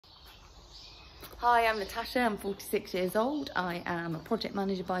Hi, I'm Natasha, I'm 46 years old. I am a project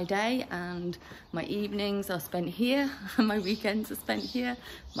manager by day and my evenings are spent here, my weekends are spent here,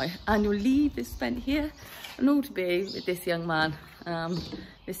 my annual leave is spent here, and all to be with this young man.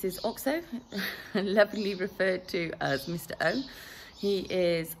 This is Oxo, lovingly referred to as Mr. O. He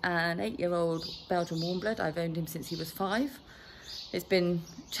is an 8-year-old Belgian Warmblood. I've owned him since he was 5. It's been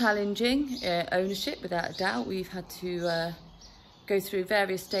challenging ownership, without a doubt. We've had to go through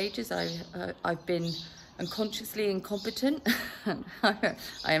various stages. I've been unconsciously incompetent. I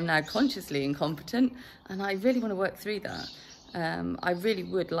am now consciously incompetent, and I really want to work through that. I really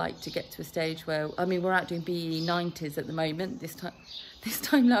would like to get to a stage where, I mean, we're out doing BE 90s at the moment. This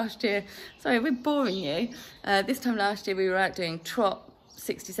time last year, sorry, we're boring you. This time last year we were out doing trot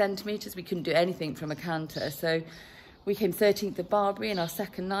 60 centimetres. We couldn't do anything from a canter, so we came 13th of Barbary in our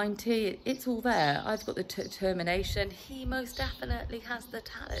second 90. It's all there. I've got the determination. He most definitely has the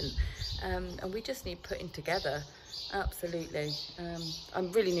talent. And we just need putting together. Absolutely.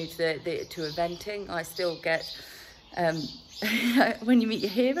 I'm really new to eventing. I still get, when you meet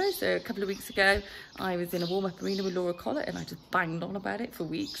your heroes. So a couple of weeks ago, I was in a warm-up arena with Laura Collett and I just banged on about it for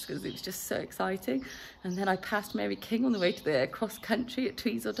weeks because it was just so exciting. And then I passed Mary King on the way to the cross country at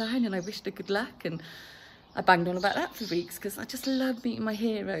Tweedledown and I wished her good luck. And I banged on about that for weeks because I just love meeting my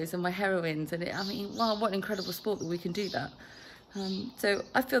heroes and my heroines, and I mean, wow, what an incredible sport that we can do that. So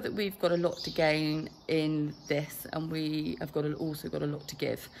I feel that we've got a lot to gain in this, and we have also got a lot to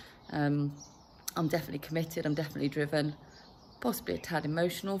give. I'm definitely committed, I'm definitely driven, possibly a tad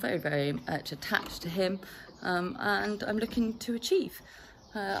emotional, very, very much attached to him, and I'm looking to achieve.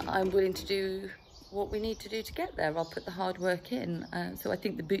 I'm willing to do what we need to do to get there. I'll put the hard work in, so I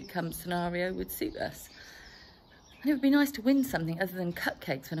think the boot camp scenario would suit us. And it would be nice to win something other than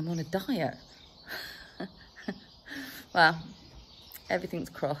cupcakes when I'm on a diet. Well, everything's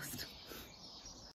crossed.